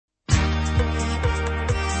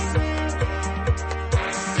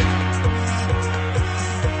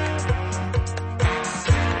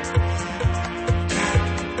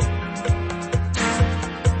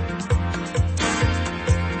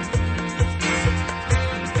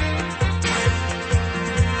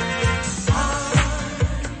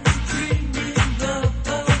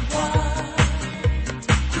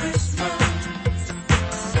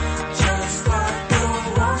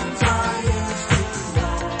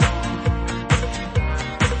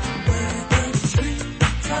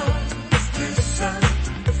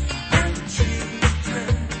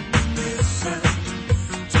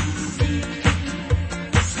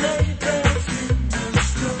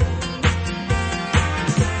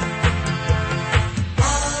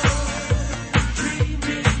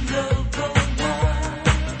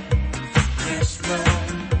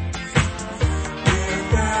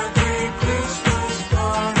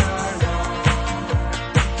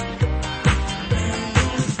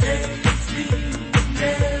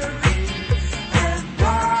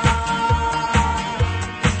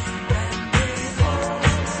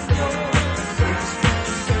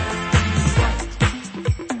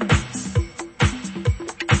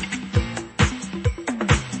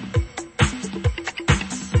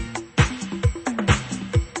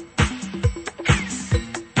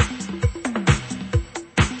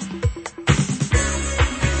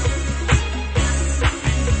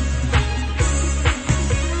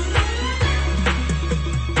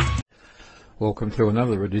Welcome to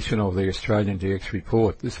another edition of the Australian DX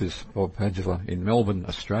Report. This is Bob Padgett in Melbourne,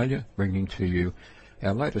 Australia, bringing to you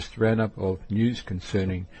our latest roundup of news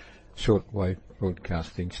concerning shortwave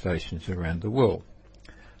broadcasting stations around the world.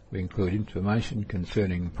 We include information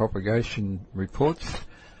concerning propagation reports,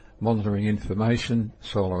 monitoring information,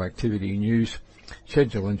 solar activity news,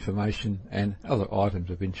 schedule information and other items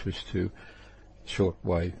of interest to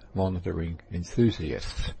shortwave monitoring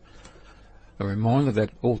enthusiasts. A reminder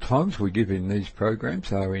that all times we give in these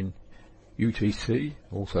programs are in UTC,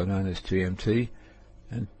 also known as GMT,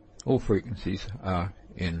 and all frequencies are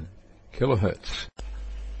in kilohertz.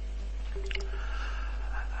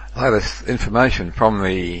 Latest information from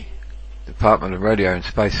the Department of Radio and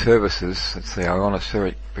Space Services, that's the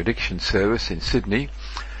Ionospheric Prediction Service in Sydney,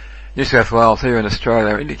 New South Wales here in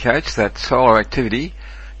Australia, indicates that solar activity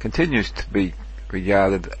continues to be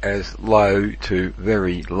regarded as low to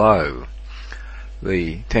very low.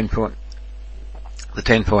 The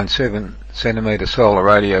 10.7 centimetre solar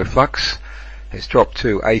radio flux has dropped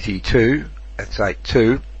to 82, that's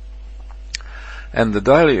 82, and the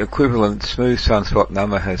daily equivalent smooth sunspot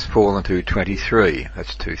number has fallen to 23,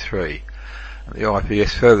 that's 23. And the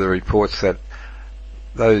IPS further reports that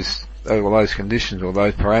those conditions or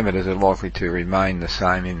those parameters are likely to remain the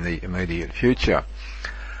same in the immediate future.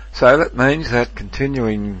 So that means that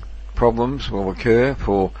continuing problems will occur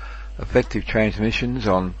for effective transmissions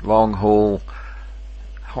on long-haul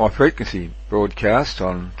high-frequency broadcasts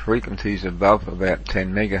on frequencies above about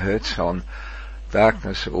 10 megahertz on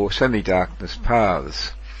darkness or semi-darkness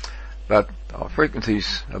paths, but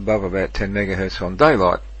frequencies above about 10 megahertz on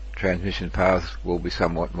daylight transmission paths will be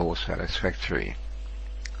somewhat more satisfactory.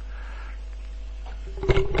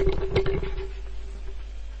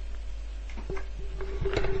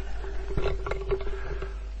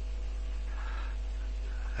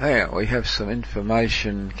 Now, we have some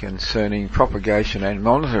information concerning propagation and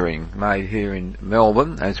monitoring made here in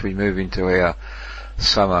Melbourne as we move into our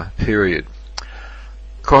summer period.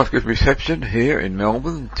 Quite good reception here in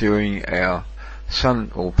Melbourne during our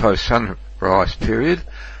sun or post-sunrise period.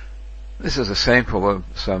 This is a sample of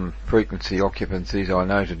some frequency occupancies I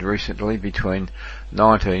noted recently between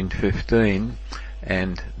 1915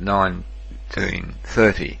 and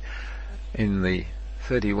 1930 in the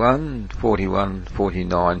 31, 41,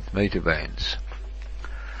 49 metre bands.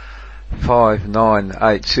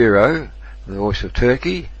 5980, the Voice of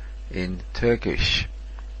Turkey in Turkish.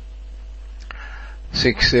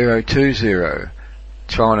 6020,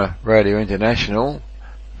 China Radio International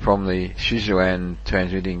from the Sichuan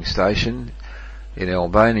transmitting station in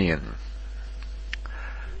Albanian.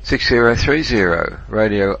 6030,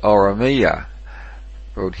 Radio Oromia,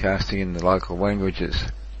 broadcasting in the local languages.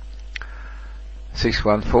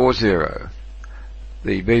 6140,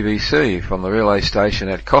 the BBC from the relay station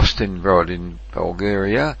at Kostinbrod in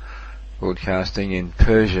Bulgaria, broadcasting in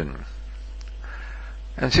Persian.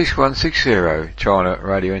 And 6160, China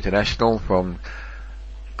Radio International from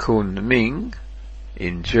Kunming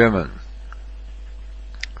in German.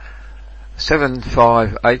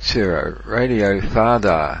 7580, Radio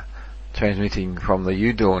Fardar, transmitting from the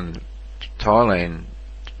Udon, Thailand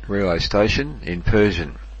relay station in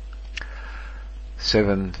Persian.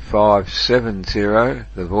 7570,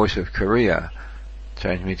 the Voice of Korea,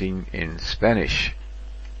 transmitting in Spanish.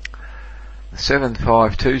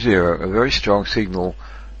 7520, a very strong signal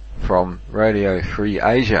from Radio Free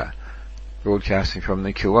Asia, broadcasting from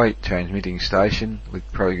the Kuwait transmitting station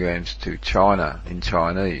with programs to China in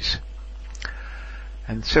Chinese.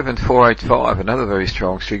 And 7485, another very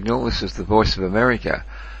strong signal. This is the Voice of America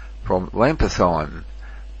from Lampertheim,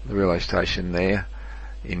 the relay station there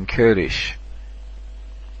in Kurdish.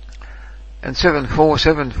 And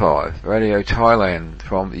 7475, Radio Thailand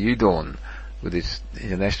from Udon, with its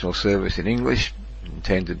international service in English,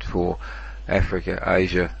 intended for Africa,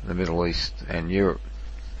 Asia, the Middle East and Europe.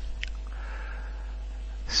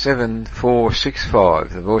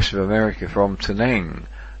 7465, the Voice of America from Penang,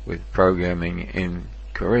 with programming in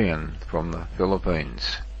Korean from the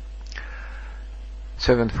Philippines.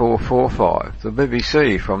 7445, the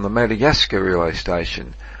BBC from the Madagascar relay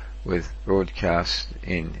station, with broadcast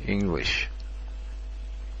in English.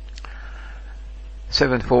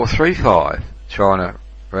 7435, China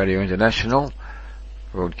Radio International,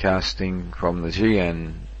 broadcasting from the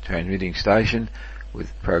Xi'an transmitting station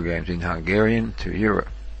with programs in Hungarian to Europe.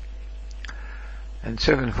 And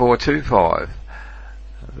 7425,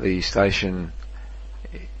 the station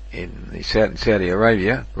in Saudi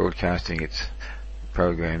Arabia, broadcasting its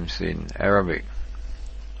programs in Arabic.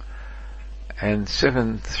 And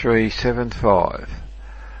 7375,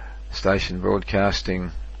 station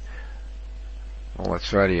broadcasting, well,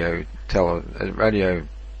 that's the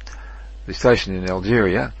station in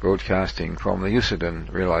Algeria, broadcasting from the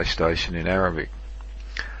Usadin relay station in Arabic.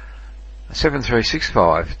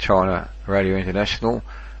 7365, China Radio International,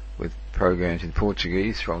 with programs in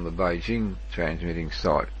Portuguese from the Beijing transmitting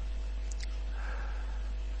site.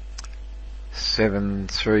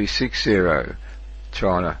 7360,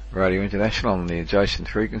 China Radio International on the adjacent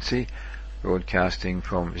frequency, broadcasting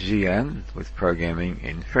from Xi'an with programming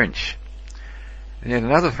in French. And yet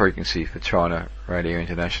another frequency for China Radio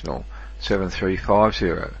International,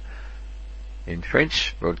 7350, in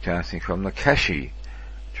French, broadcasting from the Kashi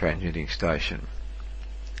transmitting station.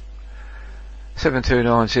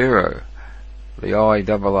 7290, the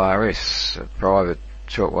IRRS, a private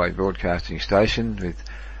shortwave broadcasting station with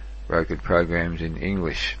brokered programs in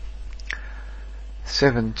English.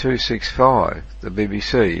 7265, the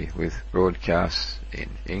BBC, with broadcasts in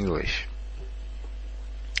English.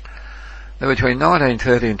 Now, between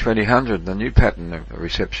 1930 and 2000, the new pattern of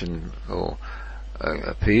reception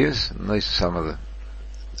appears, and these are some of the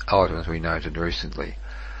items we noted recently.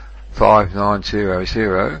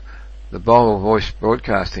 5900, the Bible Voice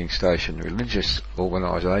Broadcasting Station, religious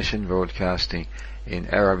organisation broadcasting in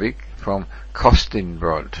Arabic from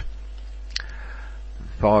Kostinbrod.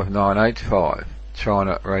 5985,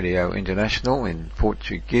 China Radio International in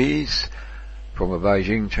Portuguese from a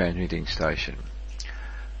Beijing transmitting station.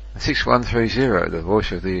 6130, the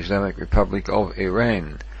Voice of the Islamic Republic of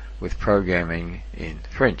Iran, with programming in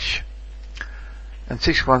French. And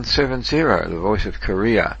 6170, the Voice of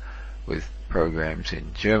Korea, with programs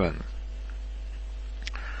in German.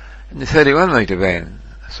 In the 31 metre band,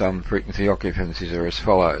 some frequency occupancies are as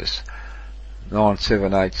follows.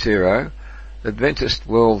 9780, Adventist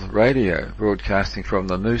World Radio, broadcasting from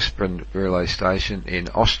the Nussbrunn relay station in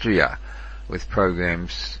Austria, with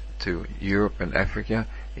programs to Europe and Africa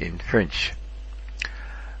in French.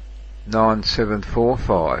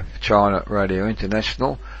 9745, China Radio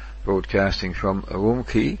International, broadcasting from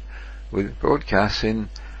Urumqi, with broadcasts in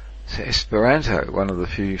Esperanto, one of the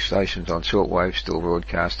few stations on shortwave still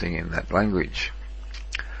broadcasting in that language.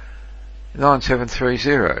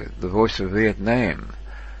 9730, the Voice of Vietnam,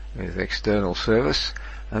 with external service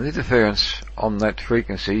and interference on that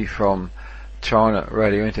frequency from China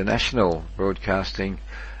Radio International, broadcasting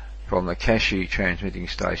from the Kashi transmitting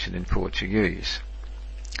station in Portuguese.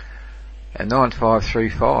 And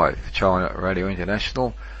 9535, China Radio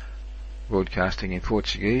International, broadcasting in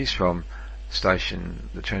Portuguese from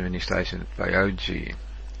the transmitting station at Bayoji.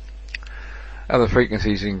 Other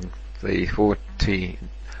frequencies in the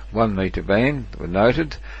 41 metre band were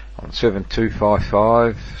noted on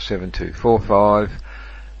 7255, 7245,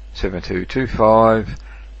 7225,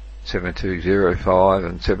 7205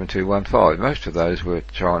 and 7215. Most of those were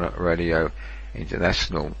China Radio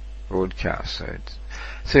International broadcasts. So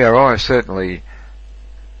CRI has certainly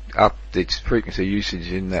upped its frequency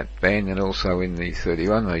usage in that band and also in the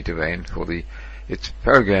 31 metre band for its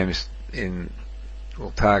programs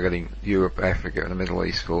targeting Europe, Africa and the Middle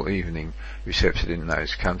East for evening reception in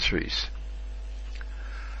those countries.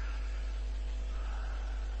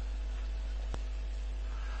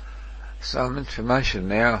 Some information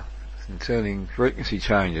now, concerning frequency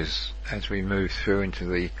changes as we move through into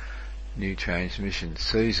the new transmission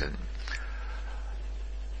season.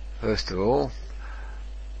 First of all,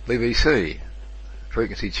 BBC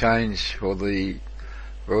frequency change for the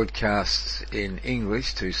broadcasts in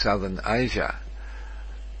English to Southern Asia.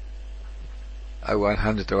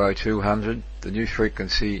 0100 to 0200, the new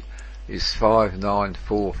frequency is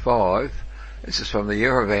 5945. This is from the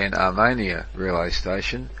Yerevan, Armenia relay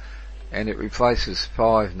station, and it replaces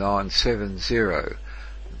 5970,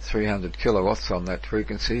 300 kilowatts on that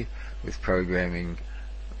frequency, with programming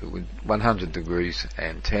with 100 degrees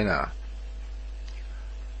antenna.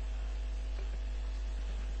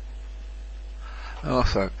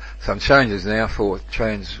 Also, some changes now for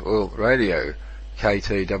Trans World Radio,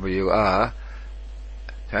 KTWR,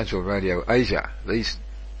 Trans World Radio Asia. These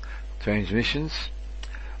transmissions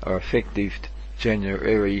are effective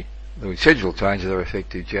January, the scheduled changes are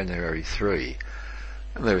effective January 3.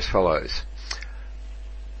 And they're as follows.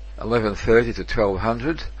 11:30 to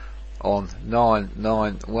 1200 on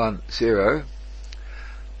 9910.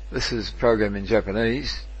 This is programmed in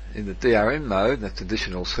Japanese in the DRM mode, that's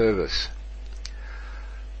additional service.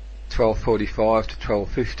 12:45 to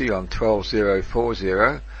 12:50 on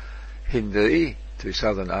 12040, Hindi to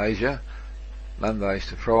Southern Asia, Mondays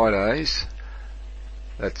to Fridays,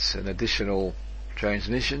 that's an additional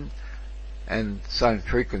transmission, and same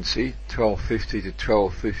frequency, 12:50 to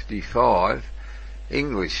 12:55,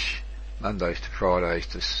 English, Mondays to Fridays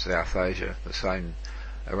to South Asia, the same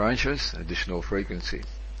arrangements, additional frequency.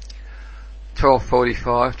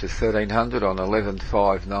 12:45 to 1300 on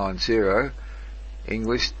 11590,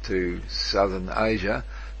 English to Southern Asia,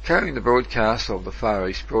 carrying the broadcast of the Far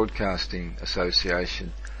East Broadcasting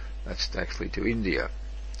Association, that's actually to India.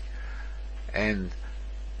 And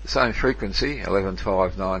the same frequency,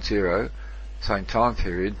 11590, same time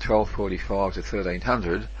period, 12:45 to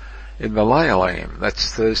 1300, in Malayalam,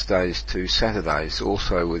 that's Thursdays to Saturdays,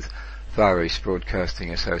 also with Far East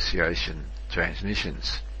Broadcasting Association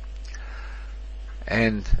transmissions.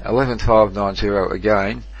 And 11590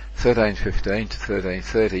 again, 13:15 to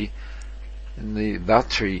 13:30, in the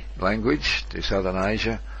Bhatri language to Southern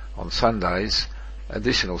Asia on Sundays,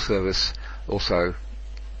 additional service also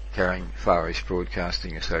carrying Far East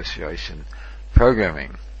Broadcasting Association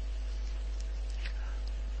programming.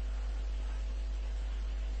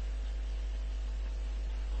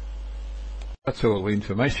 That's all the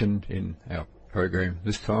information in our program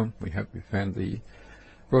this time. We hope you found the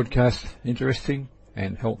broadcast interesting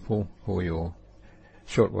and helpful for your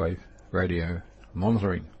shortwave radio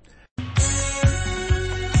monitoring.